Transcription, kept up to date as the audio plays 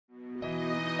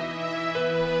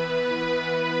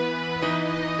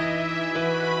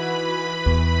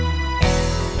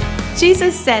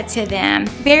Jesus said to them,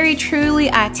 "Very truly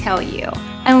I tell you,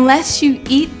 unless you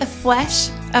eat the flesh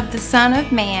of the Son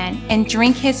of Man and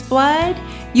drink his blood,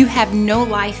 you have no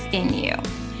life in you."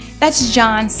 That's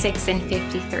John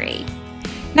 6:53.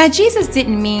 Now, Jesus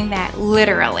didn't mean that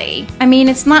literally. I mean,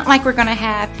 it's not like we're going to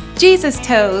have Jesus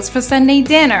toes for Sunday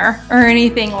dinner or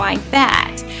anything like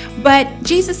that. But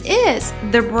Jesus is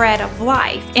the bread of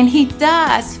life, and he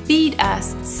does feed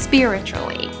us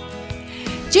spiritually.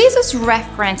 Jesus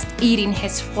referenced eating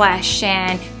his flesh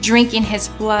and drinking his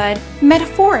blood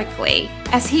metaphorically,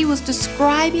 as he was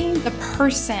describing the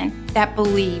person that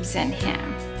believes in him.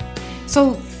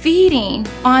 So feeding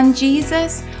on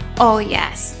Jesus, oh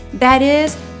yes, that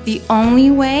is the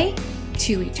only way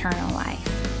to eternal life.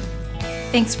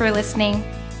 Thanks for listening.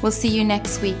 We'll see you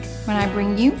next week when I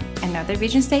bring you another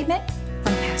vision statement